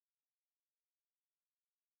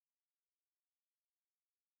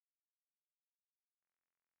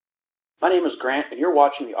My name is Grant, and you're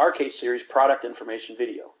watching the RK Series product information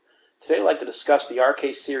video. Today I'd like to discuss the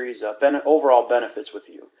RK Series overall benefits with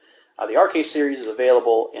you. The RK Series is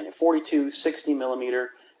available in a 42, 60mm,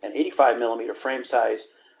 and 85mm frame size,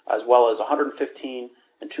 as well as 115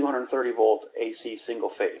 and 230 volt AC single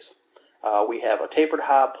phase. We have a tapered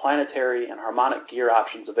hob, planetary, and harmonic gear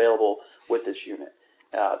options available with this unit.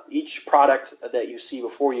 Each product that you see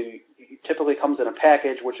before you typically comes in a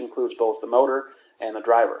package which includes both the motor and the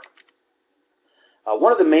driver.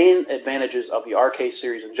 One of the main advantages of the RK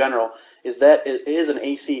Series in general is that it is an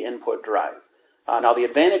AC input drive. Now the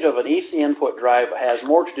advantage of an AC input drive has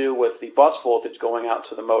more to do with the bus voltage going out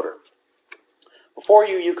to the motor. Before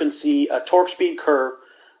you can see a torque speed curve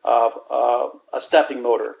of a stepping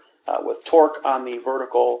motor with torque on the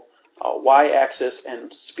vertical y-axis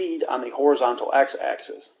and speed on the horizontal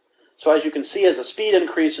x-axis. So as you can see, as the speed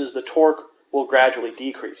increases, the torque will gradually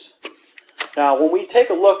decrease. Now, when we take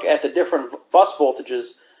a look at the different bus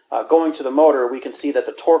voltages going to the motor, we can see that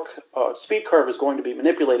the torque speed curve is going to be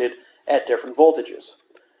manipulated at different voltages.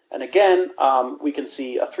 And again, we can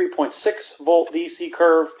see a 3.6 volt DC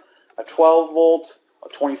curve, a 12 volt, a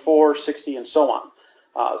 24, 60, and so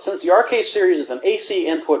on. Since the RK Series is an AC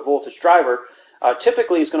input voltage driver,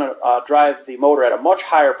 typically it's going to drive the motor at a much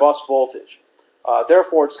higher bus voltage.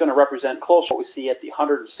 Therefore, it's going to represent close to what we see at the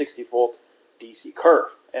 160 volt DC curve.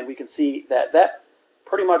 And we can see that that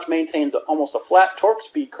pretty much maintains almost a flat torque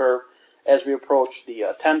speed curve as we approach the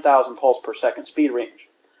 10,000 pulse per second speed range,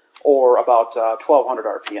 or about 1,200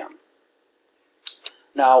 RPM.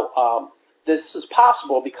 Now, this is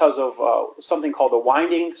possible because of something called the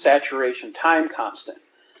winding saturation time constant.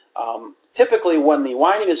 Typically, when the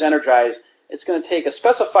winding is energized, it's going to take a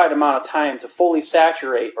specified amount of time to fully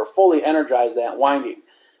saturate or fully energize that winding.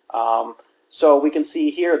 So we can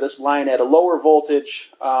see here this line at a lower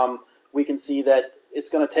voltage, we can see that it's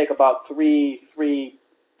going to take about three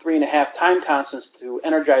and a half time constants to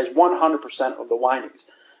energize 100% of the windings.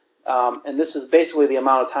 And this is basically the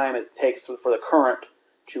amount of time it takes for the current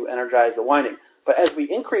to energize the winding. But as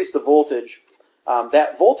we increase the voltage,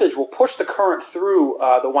 that voltage will push the current through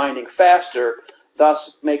the winding faster,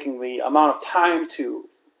 thus making the amount of time to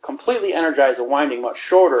completely energize the winding much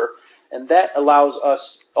shorter, and that allows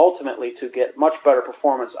us ultimately to get much better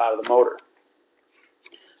performance out of the motor.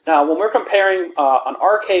 Now, when we're comparing an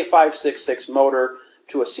RK566 motor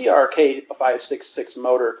to a CRK566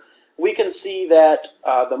 motor, we can see that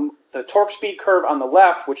the torque speed curve on the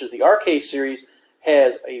left, which is the RK Series,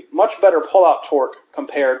 has a much better pull-out torque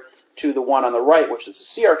compared to the one on the right, which is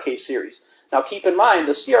the CRK Series. Now, keep in mind,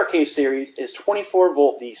 the CRK Series is 24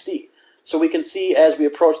 volt DC. So we can see as we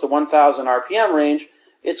approach the 1,000 RPM range,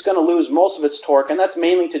 it's going to lose most of its torque, and that's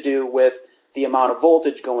mainly to do with the amount of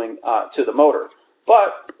voltage going to the motor.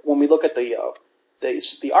 But when we look at the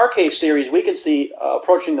RK Series, we can see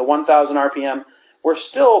approaching the 1,000 RPM, we're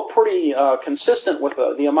still pretty consistent with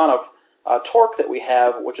the amount of torque that we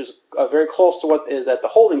have, which is very close to what is at the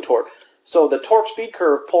holding torque. So the torque speed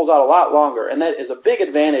curve pulls out a lot longer, and that is a big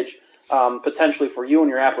advantage potentially for you and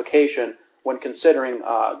your application when considering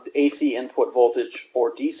AC input voltage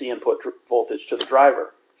or DC input voltage to the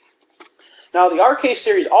driver. Now, the RK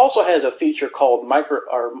Series also has a feature called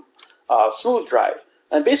Smooth Drive.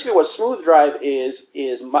 And basically what Smooth Drive is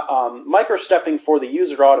micro-stepping for the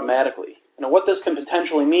user automatically. Now, what this can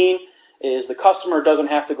potentially mean is the customer doesn't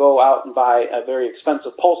have to go out and buy a very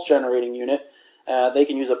expensive pulse generating unit. They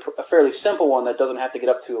can use a fairly simple one that doesn't have to get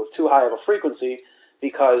up to too high of a frequency,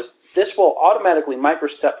 because this will automatically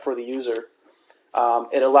micro-step for the user.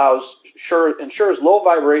 It ensures low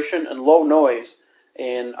vibration and low noise,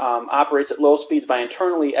 and operates at low speeds by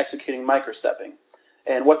internally executing micro-stepping.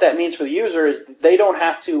 And what that means for the user is they don't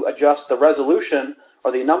have to adjust the resolution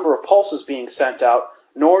or the number of pulses being sent out,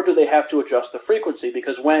 nor do they have to adjust the frequency,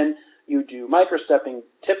 because when you do micro-stepping,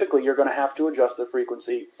 typically you're going to have to adjust the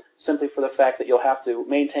frequency simply for the fact that you'll have to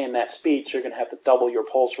maintain that speed, so you're going to have to double your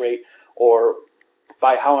pulse rate, or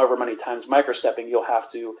by however many times micro-stepping, you'll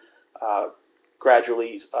have to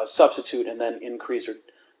gradually substitute and then increase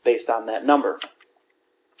based on that number.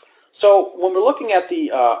 So when we're looking at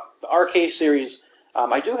the RK Series,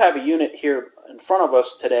 I do have a unit here in front of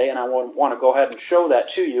us today, and I want to go ahead and show that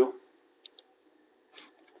to you. I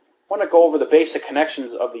want to go over the basic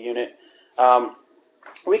connections of the unit.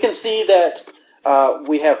 We can see that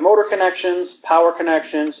we have motor connections, power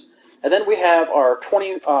connections, and then we have our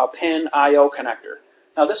 20-pin I/O connector.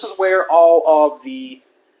 Now, this is where all of the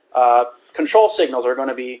control signals are going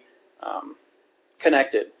to be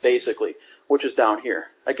connected, basically, which is down here.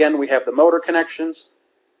 Again, we have the motor connections.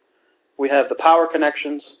 We have the power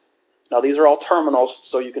connections. Now, these are all terminals,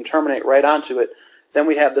 so you can terminate right onto it. then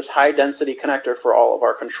we have this high density connector for all of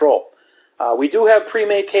our control. We do have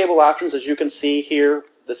pre-made cable options, as you can see here,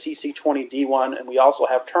 the CC20D1, and we also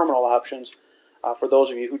have terminal options for those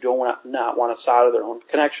of you who do not want to solder their own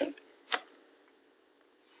connection.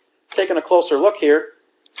 Taking a closer look here,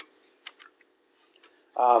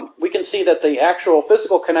 we can see that the actual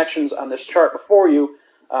physical connections on this chart before you,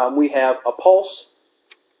 we have a pulse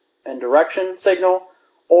and direction signal,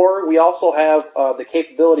 or we also have the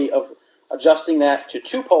capability of adjusting that to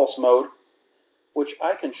 2-pulse mode, which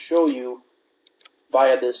I can show you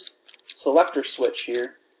via this selector switch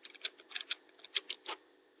here.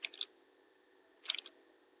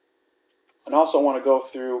 And also want to go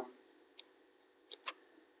through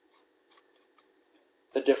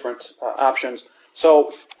the different options.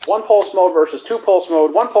 So 1-pulse mode versus 2-pulse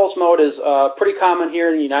mode. 1-pulse mode is pretty common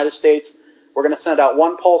here in the United States. We're going to send out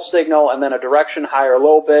 1 pulse signal and then a direction, high or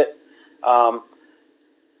low bit.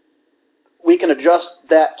 We can adjust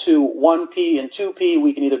that to 1P and 2P.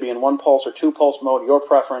 We can either be in 1-pulse or 2-pulse mode, your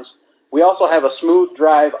preference. We also have a smooth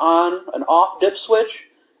drive on and off dip switch,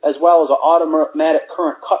 as well as an automatic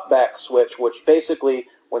current cutback switch, which basically,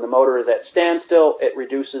 when the motor is at standstill, it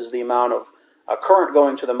reduces the amount of current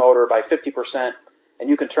going to the motor by 50%, and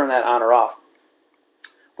you can turn that on or off.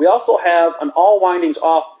 We also have an all windings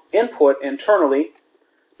off input internally.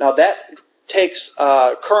 Now that takes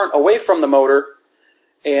current away from the motor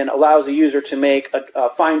and allows the user to make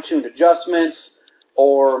fine-tuned adjustments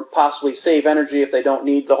or possibly save energy if they don't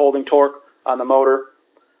need the holding torque on the motor.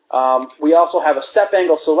 We also have a step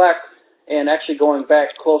angle select, and actually going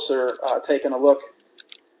back closer, taking a look,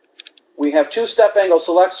 we have 2 step angle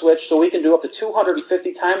select switch, so we can do up to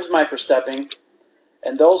 250 times microstepping,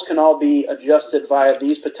 and those can all be adjusted via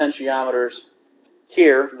these potentiometers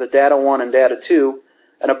here, the data 1 and data 2,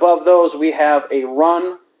 and above those we have a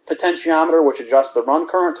run potentiometer which adjusts the run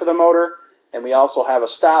current to the motor, and we also have a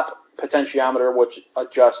stop potentiometer which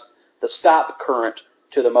adjusts the stop current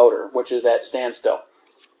to the motor, which is at standstill.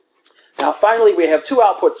 Now finally we have 2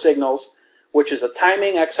 output signals, which is a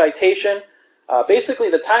timing excitation. Basically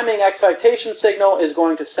the timing excitation signal is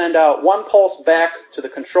going to send out 1 pulse back to the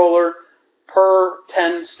controller per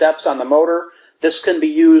 10 steps on the motor. This can be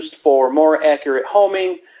used for more accurate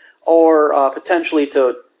homing or potentially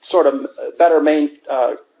to sort of better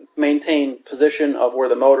maintain position of where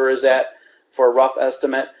the motor is at for a rough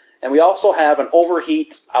estimate. And we also have an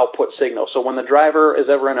overheat output signal. So when the driver is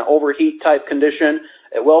ever in an overheat type condition,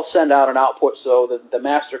 it will send out an output so that the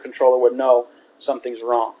master controller would know something's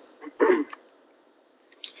wrong.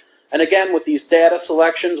 And again, with these data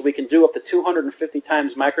selections, we can do up to 250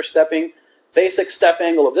 times microstepping. Basic step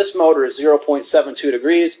angle of this motor is 0.72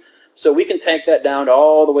 degrees, so we can take that down to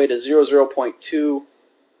all the way to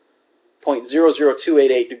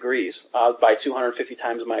 0.00288 degrees by 250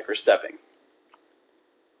 times microstepping.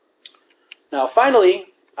 Now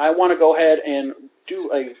finally, I want to go ahead and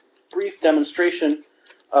do a brief demonstration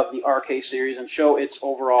of the RK series and show its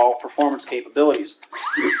overall performance capabilities.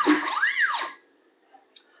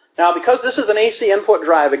 Now because this is an AC input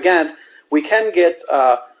drive, again, we can get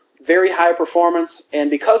very high performance,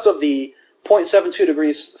 and because of the 0.72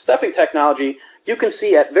 degrees stepping technology, you can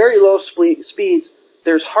see at very low speeds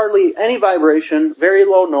there's hardly any vibration, very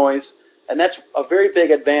low noise, and that's a very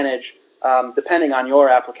big advantage depending on your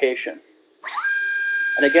application.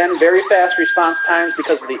 And again, very fast response times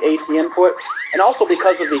because of the AC input and also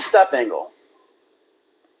because of the step angle.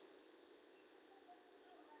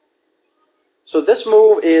 So this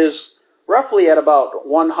move is roughly at about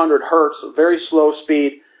 100 hertz, a very slow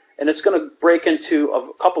speed, and it's going to break into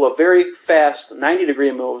a couple of very fast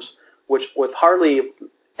 90-degree moves, which with hardly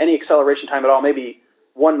any acceleration time at all, maybe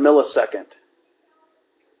 1 millisecond.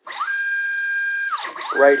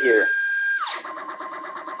 Right here.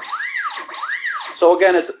 So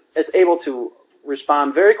again, it's able to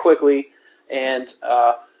respond very quickly and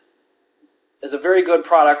is a very good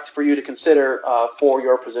product for you to consider for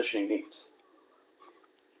your positioning needs.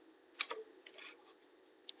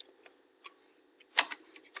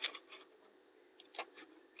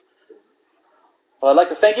 Well, I'd like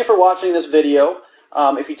to thank you for watching this video.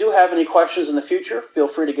 If you do have any questions in the future, feel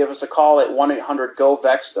free to give us a call at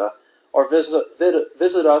 1-800-GO-VEXTA or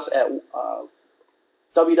visit us at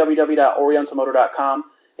www.orientalmotor.com.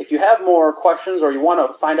 If you have more questions or you want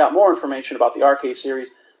to find out more information about the RK series,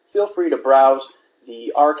 feel free to browse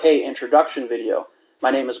the RK introduction video.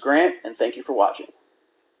 My name is Grant, and thank you for watching.